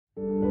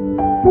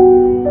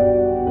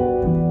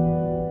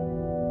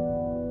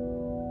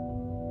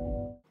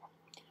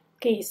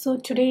Okay, so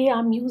today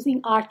I'm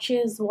using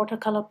Arches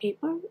watercolor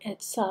paper.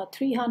 It's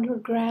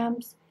 300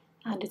 grams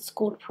and it's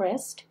cold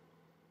pressed.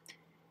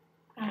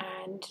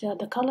 And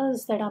the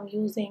colors that I'm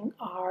using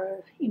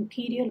are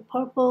Imperial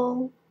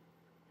Purple.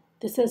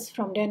 This is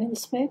from Daniel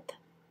Smith.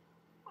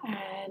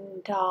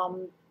 And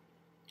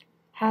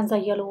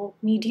Hanza Yellow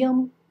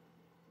Medium.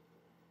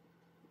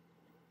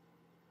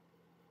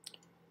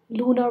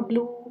 Lunar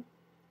Blue.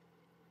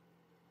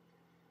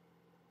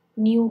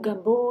 New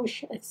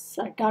Gamboge. It's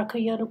a darker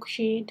yellow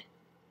shade.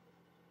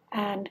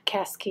 And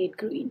Cascade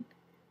Green.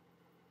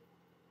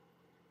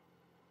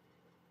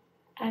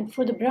 And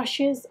for the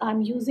brushes,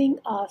 I'm using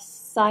a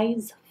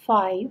size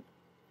 5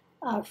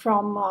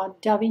 from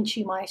Da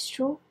Vinci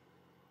Maestro.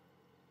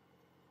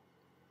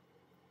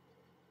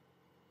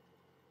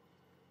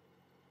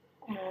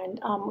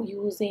 And I'm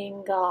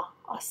using a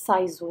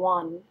size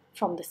 1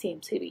 from the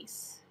same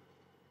series.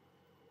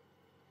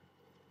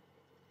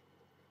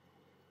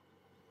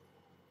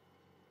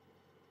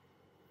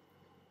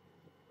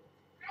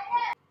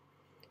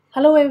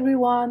 Hello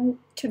everyone,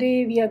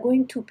 today we are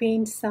going to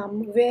paint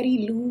some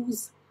very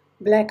loose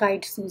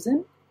black-eyed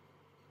Susan.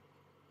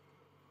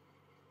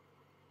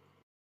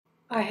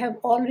 I have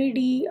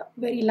already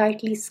very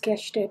lightly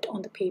sketched it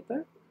on the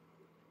paper,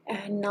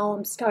 and now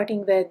I'm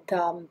starting with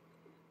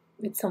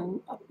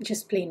some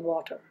just plain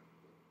water.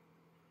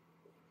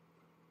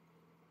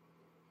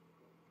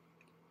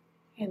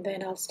 And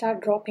then I'll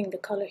start dropping the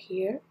color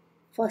here.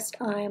 First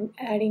I am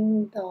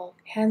adding the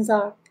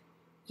hanza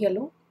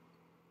yellow.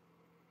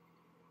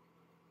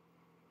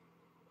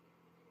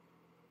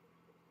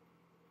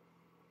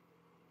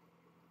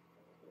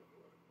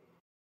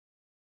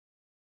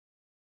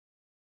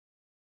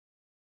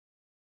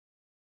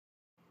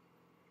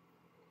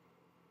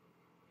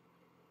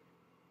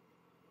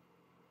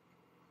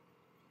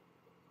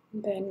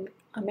 Then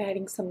I'm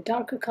adding some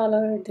darker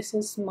color. This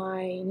is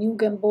my new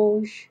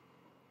gamboge.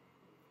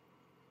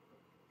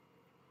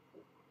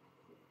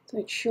 So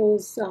it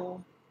shows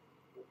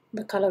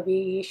the color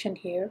variation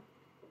here.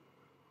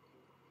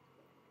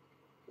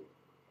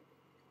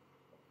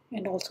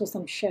 And also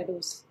some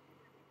shadows.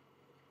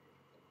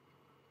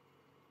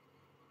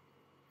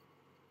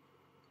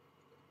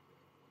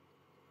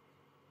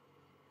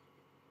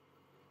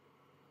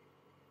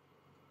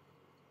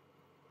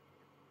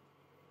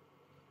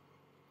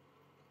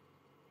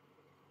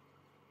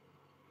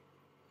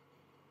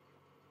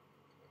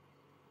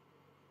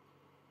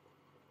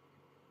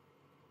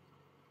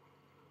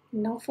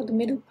 Now for the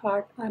middle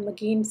part, I'm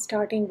again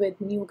starting with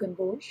new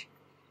gamboge.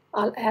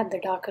 I'll add the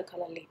darker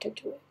color later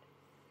to it.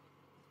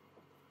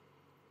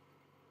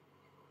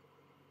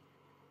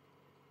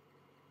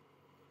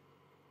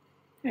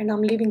 And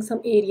I'm leaving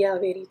some area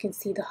where you can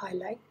see the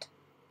highlight.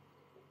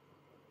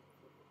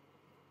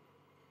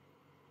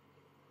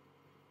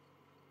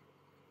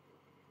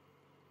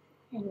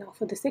 And now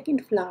for the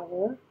second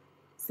flower,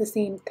 it's the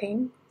same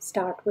thing.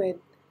 Start with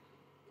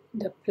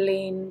the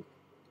plain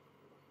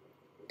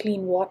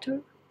clean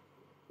water.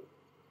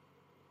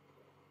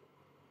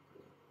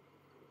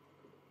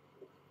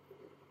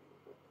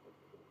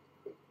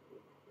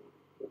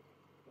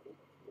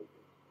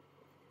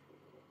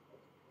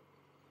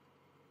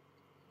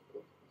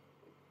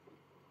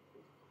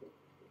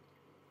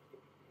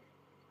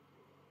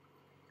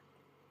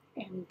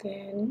 And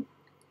then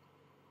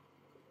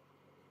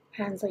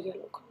hands a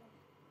yellow color.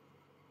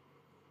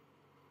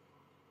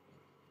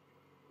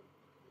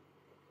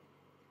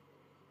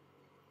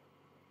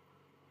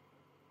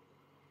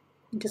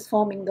 Just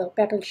forming the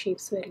petal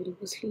shapes very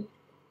loosely.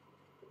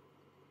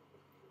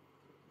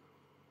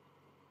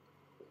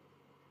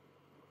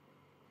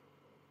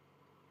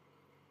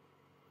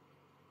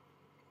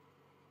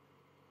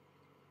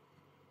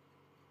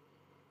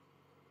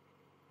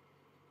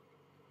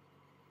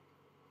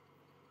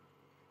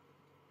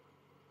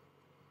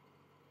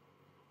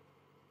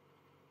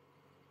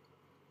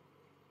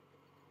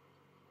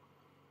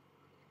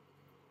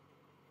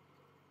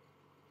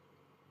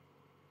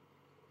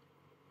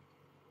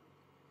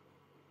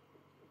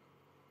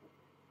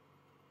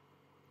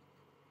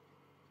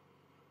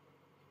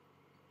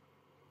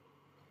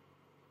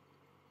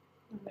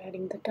 I'm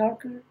adding the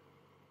darker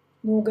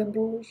new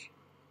gamboge.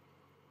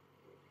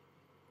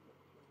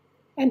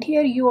 And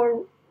here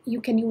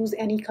you can use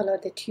any color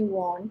that you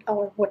want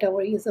or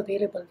whatever is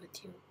available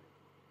with you.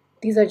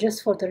 These are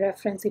just for the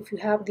reference. If you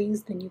have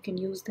these, then you can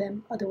use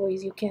them.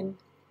 Otherwise, you can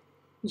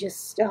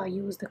just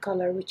use the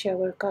color,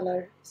 whichever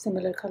color,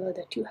 similar color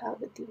that you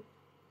have with you.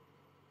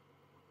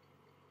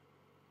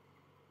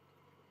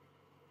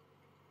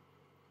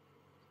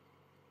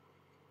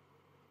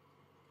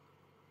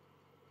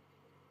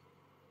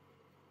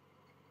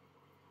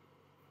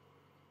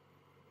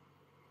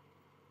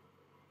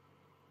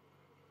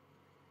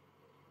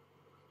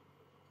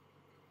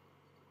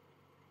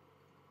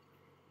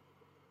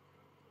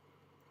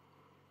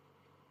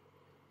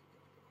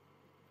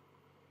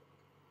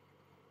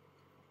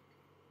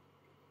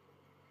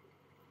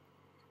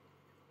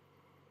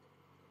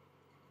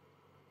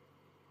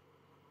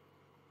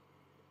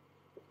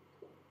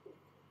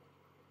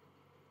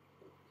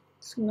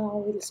 So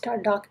now we'll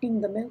start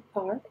darkening the milk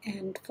part,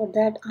 and for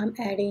that I'm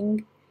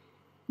adding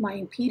my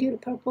imperial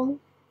purple.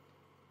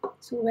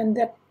 So when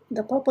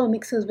the purple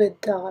mixes with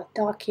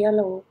dark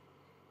yellow,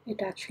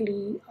 it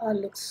actually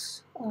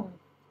looks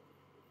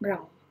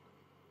brown.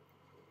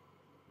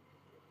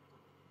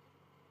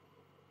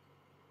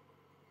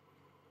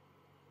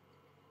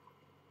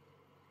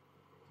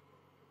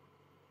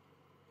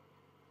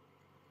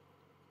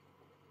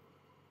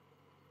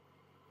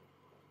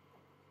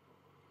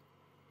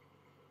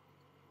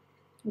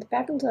 The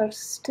petals are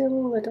still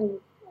a little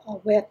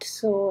wet,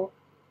 so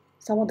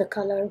some of the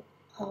color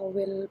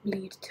will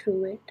bleed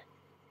through it,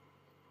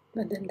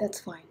 but then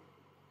that's fine.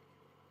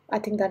 I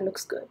think that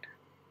looks good.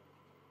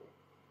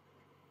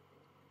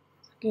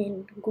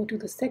 Again, go to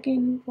the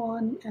second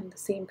one and the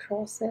same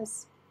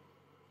process,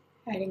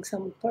 adding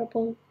some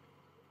purple.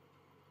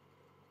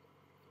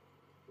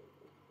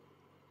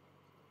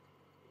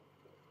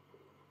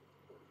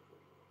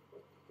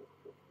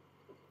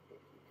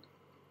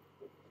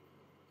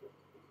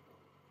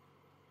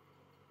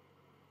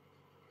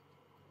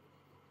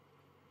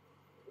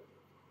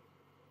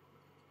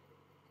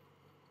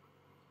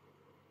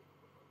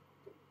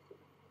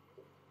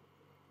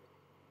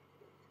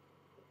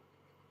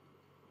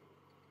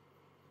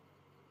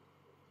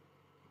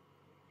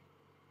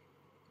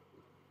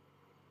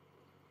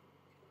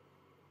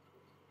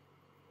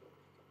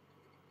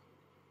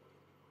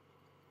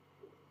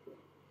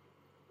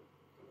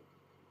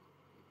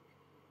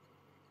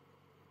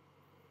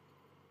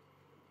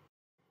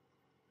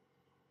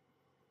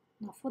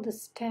 Now for the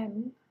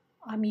stem,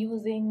 I'm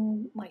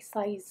using my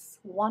size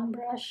 1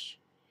 brush,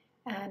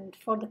 and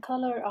for the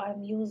color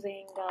I'm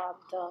using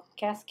the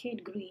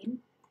cascade green,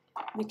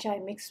 which I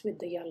mixed with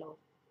the yellow.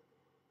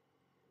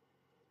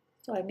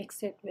 So I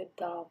mix it with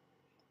the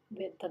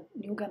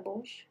new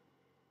gamboge.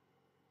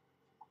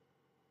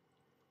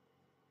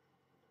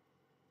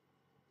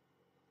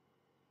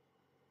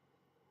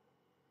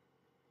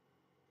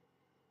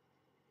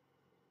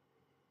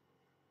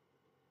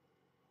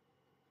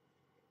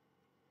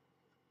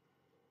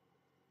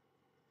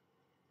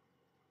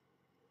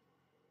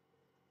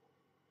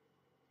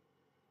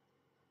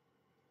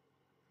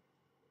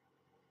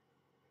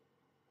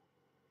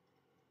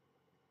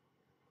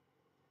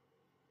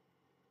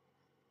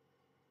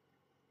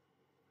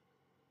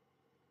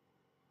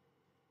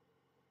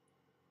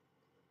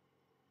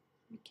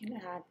 We can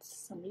add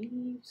some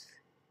leaves.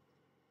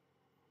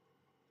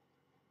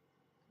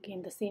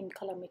 Again, the same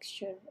color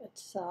mixture.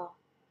 It's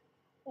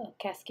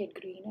cascade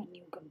green and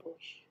new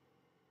gamboge.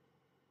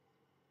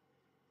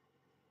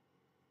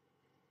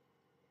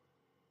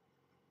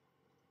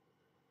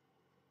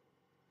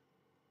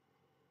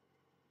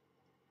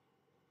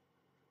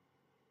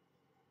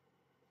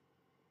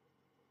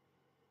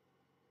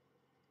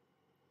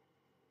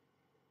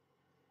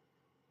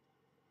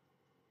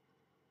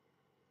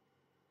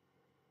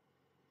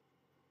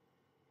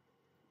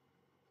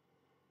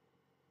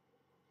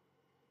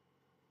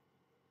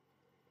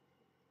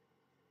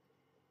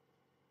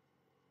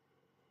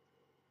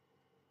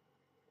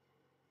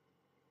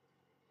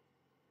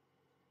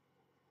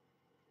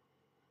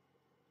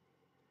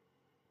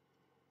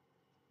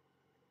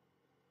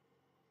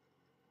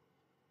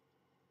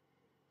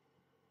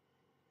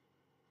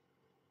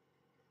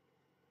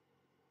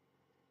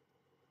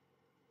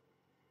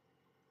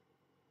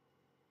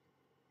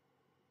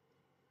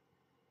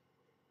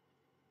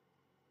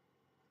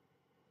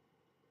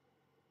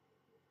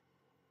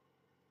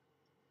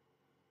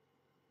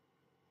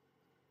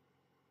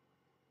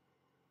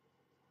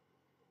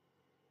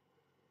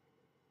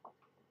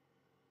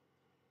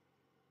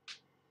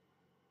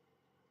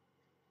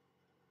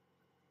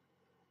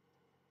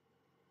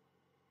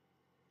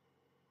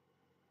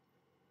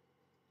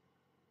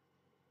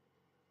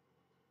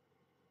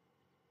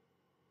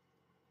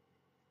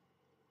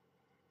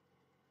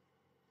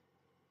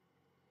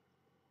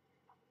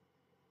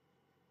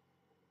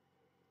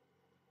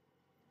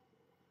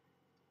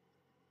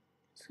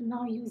 So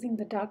now using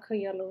the darker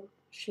yellow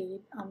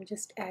shade, I'm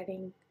just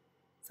adding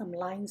some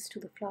lines to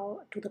the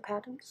flower, to the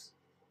petals.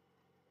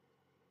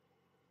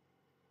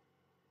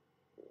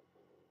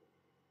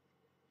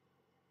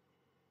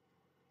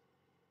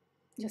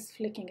 Just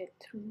flicking it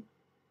through.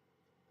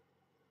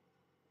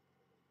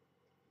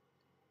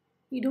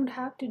 You don't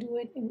have to do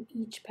it in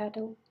each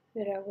petal,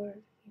 wherever,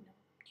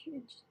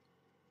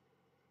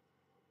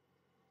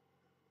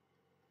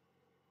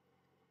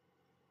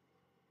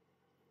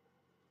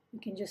 you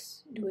can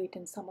just do it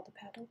in some of the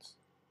petals.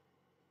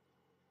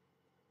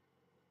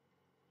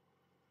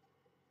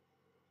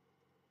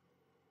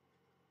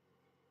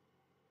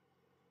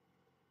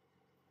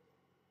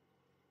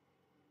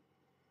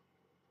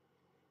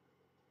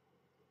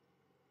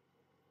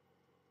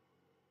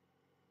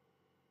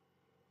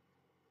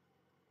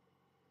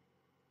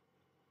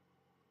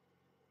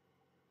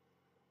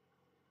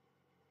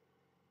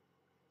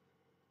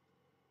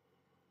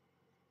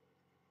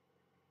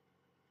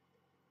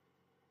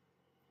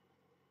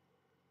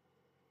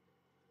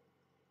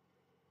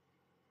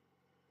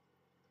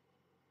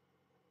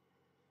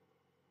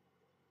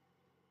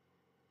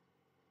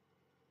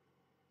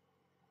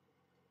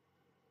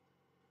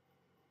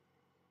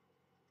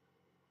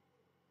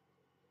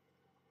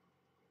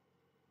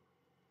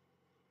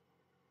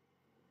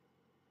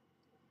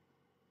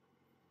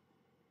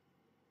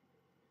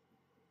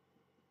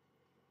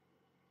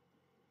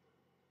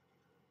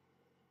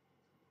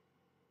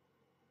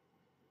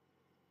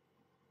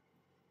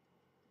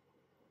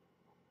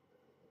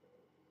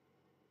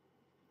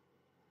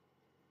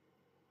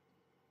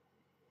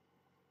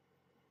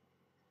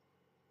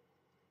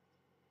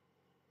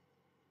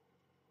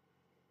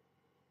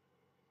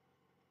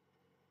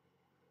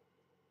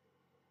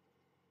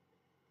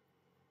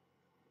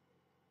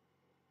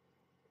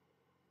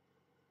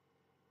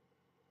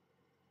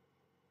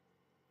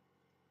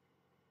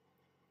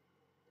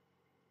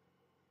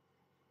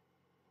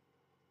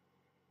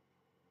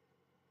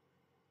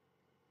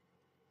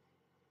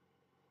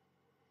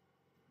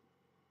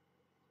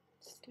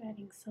 Just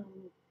adding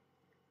some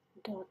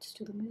dots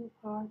to the middle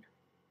part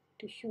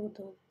to show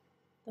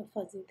the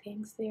fuzzy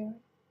things there,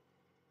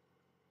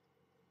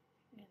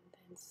 and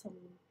then some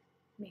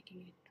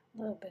making it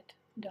a little bit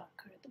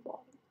darker at the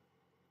bottom.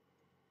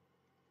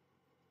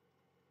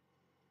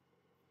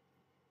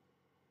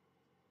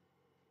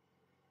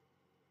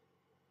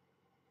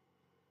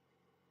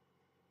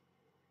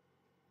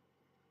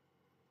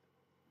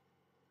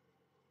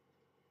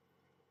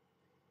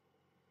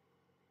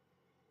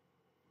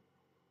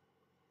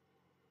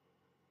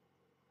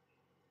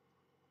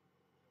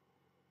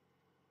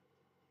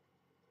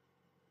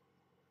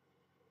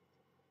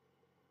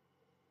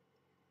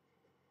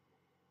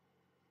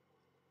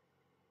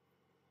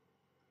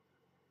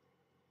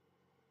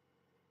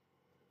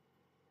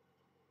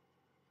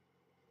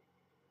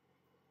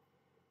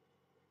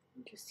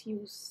 Just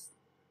use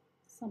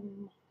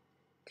some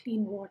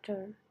clean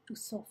water to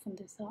soften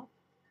this up.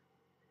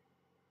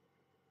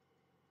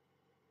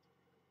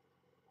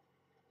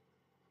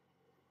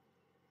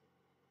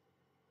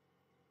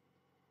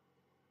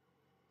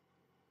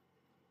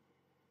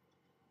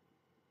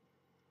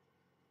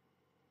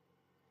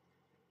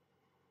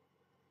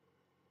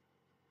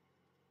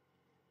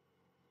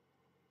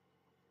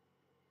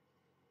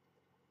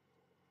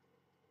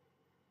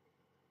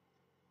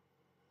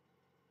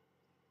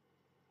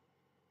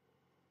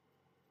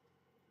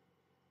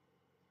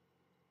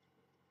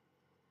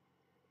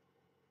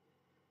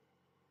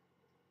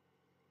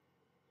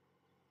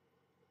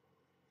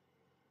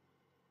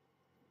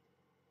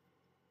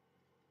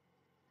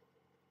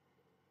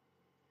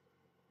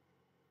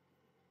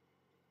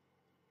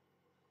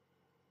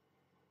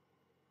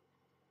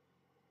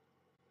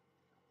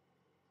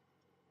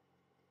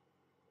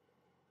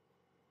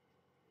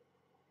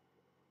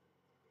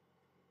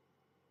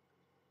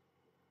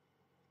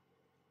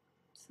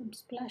 Some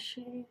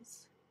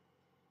splashes.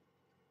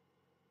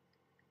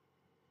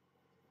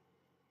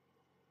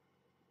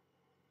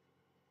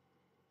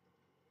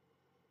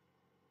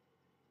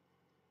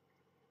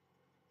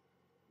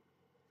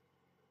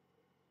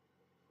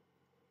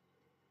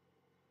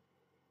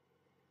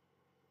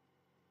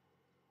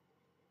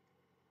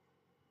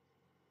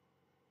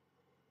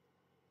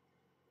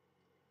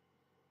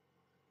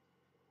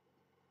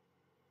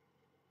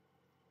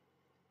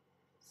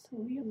 So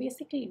we are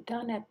basically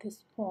done at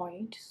this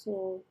point.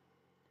 So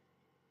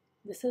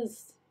this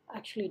is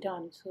actually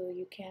done. So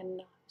you can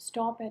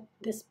stop at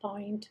this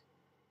point,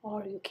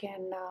 or you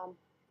can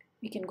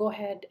go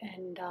ahead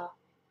and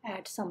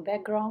add some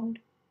background,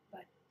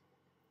 but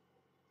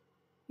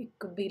it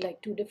could be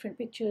like two different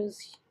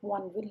pictures.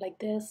 One with like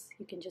this,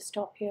 you can just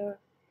stop here,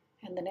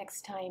 and the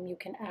next time you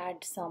can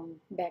add some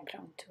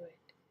background to it.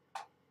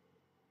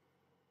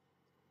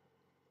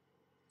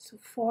 So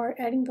for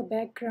adding the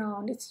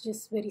background, it's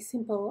just very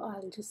simple.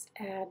 I'll just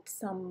add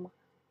some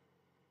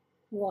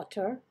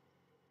water.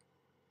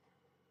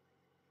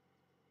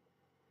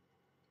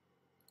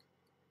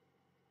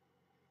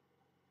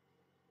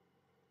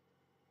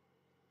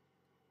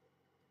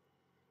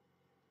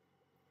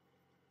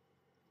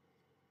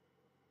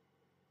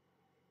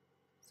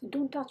 So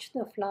don't touch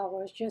the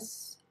flowers,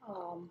 just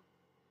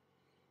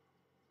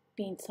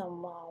paint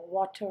some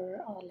water,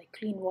 like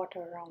clean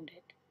water around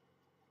it.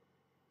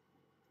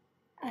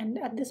 And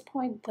at this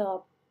point,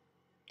 the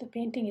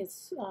painting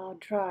is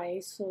dry,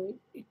 so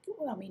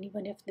I mean,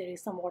 even if there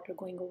is some water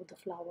going over the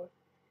flower,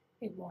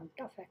 it won't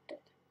affect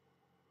it.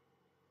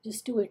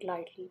 Just do it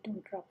lightly,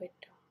 don't rub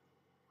it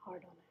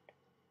hard on it.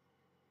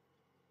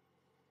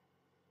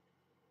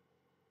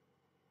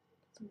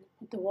 So we'll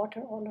put the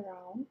water all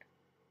around,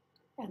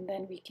 and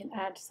then we can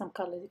add some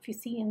colors. If you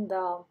see in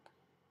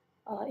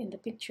the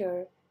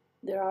picture,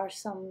 there are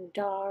some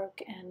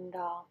dark and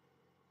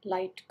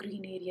light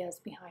green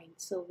areas behind,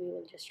 so we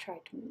will just try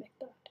to mimic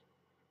that.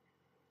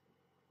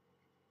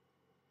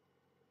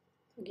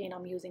 Again,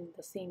 I'm using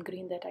the same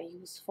green that I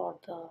use for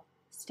the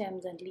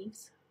stems and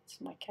leaves.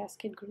 It's my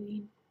cascade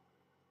green,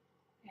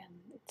 and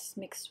it's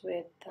mixed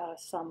with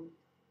some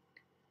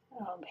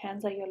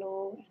hanza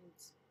yellow, and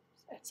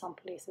at some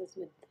places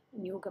with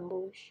new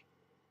gamboge.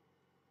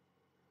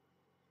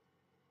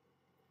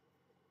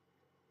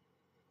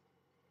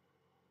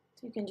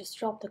 So you can just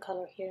drop the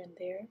color here and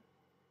there.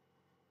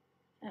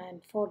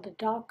 And for the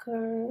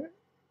darker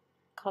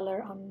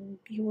color, I'm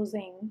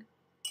using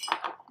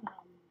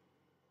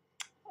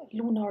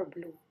lunar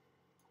blue.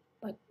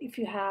 But if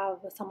you have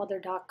some other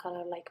dark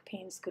color like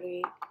Payne's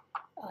gray,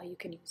 you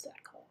can use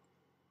that color.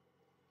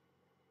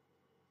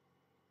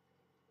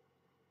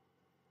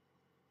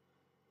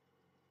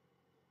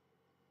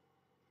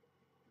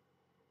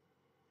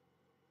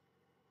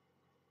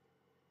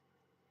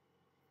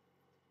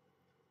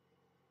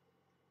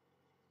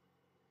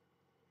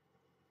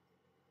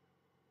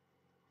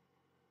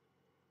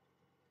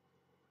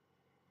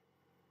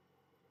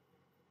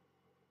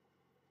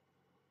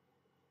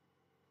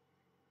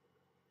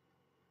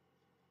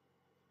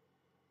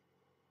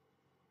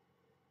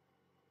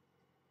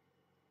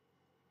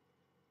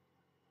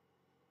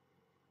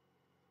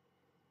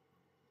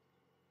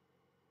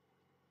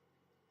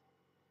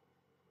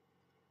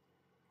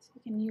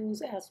 You can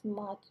use as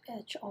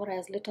much or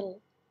as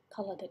little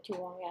color that you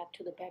want to add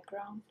to the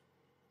background.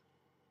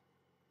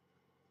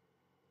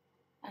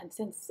 And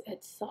since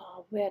it's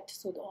wet,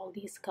 so all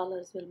these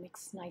colors will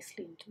mix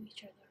nicely into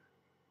each other.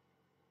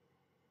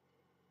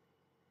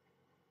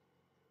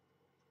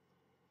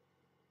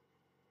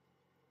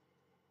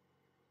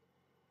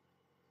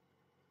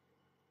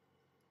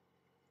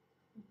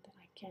 And then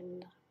I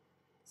can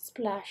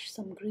splash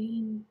some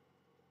green.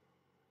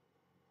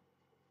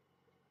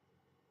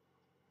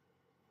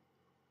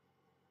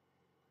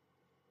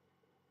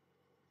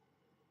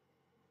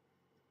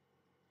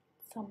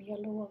 Some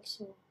yellow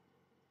also.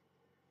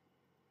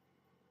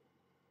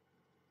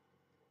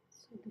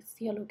 So this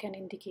yellow can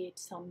indicate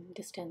some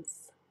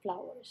distance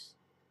flowers.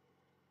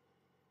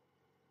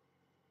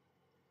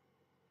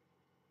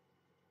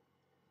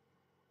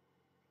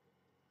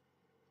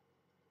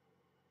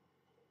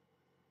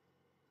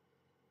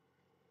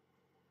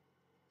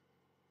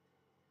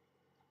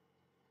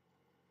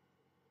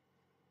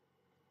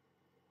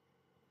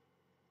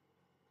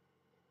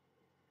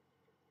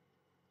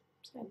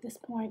 So at this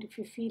point, if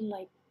you feel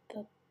like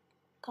the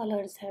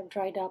colors have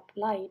dried up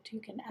light, you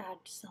can add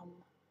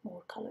some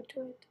more color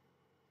to it.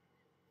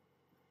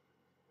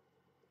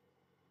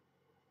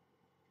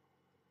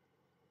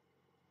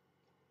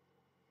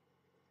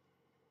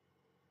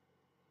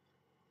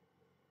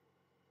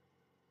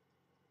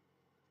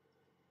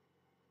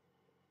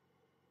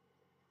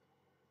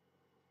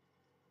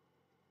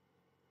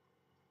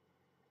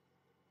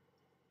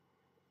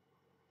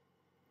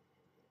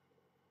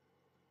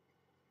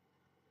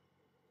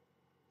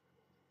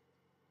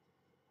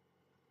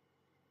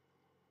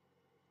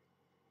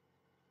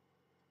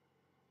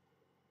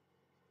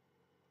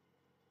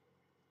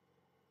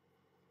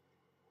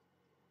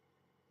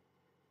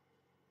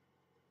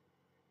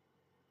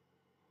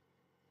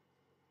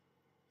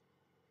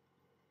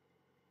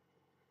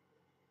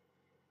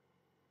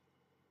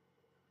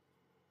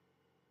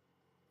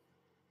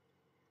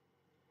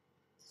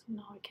 So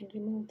now I can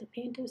remove the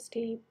painter's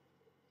tape.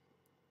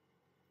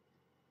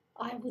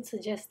 I would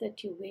suggest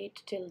that you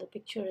wait till the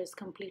picture is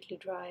completely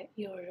dry,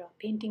 your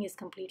painting is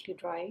completely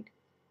dried.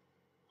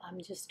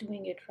 I'm just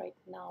doing it right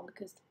now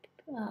because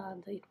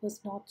it was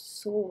not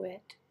so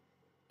wet,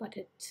 but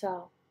it's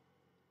a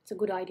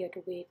good idea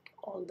to wait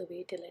all the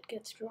way till it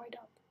gets dried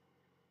up.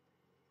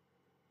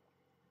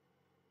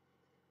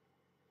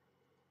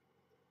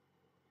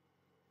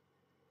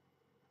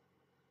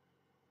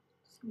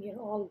 So we are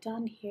all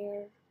done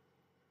here.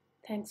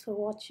 Thanks for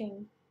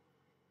watching.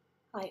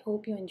 I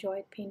hope you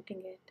enjoyed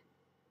painting it.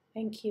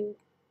 Thank you.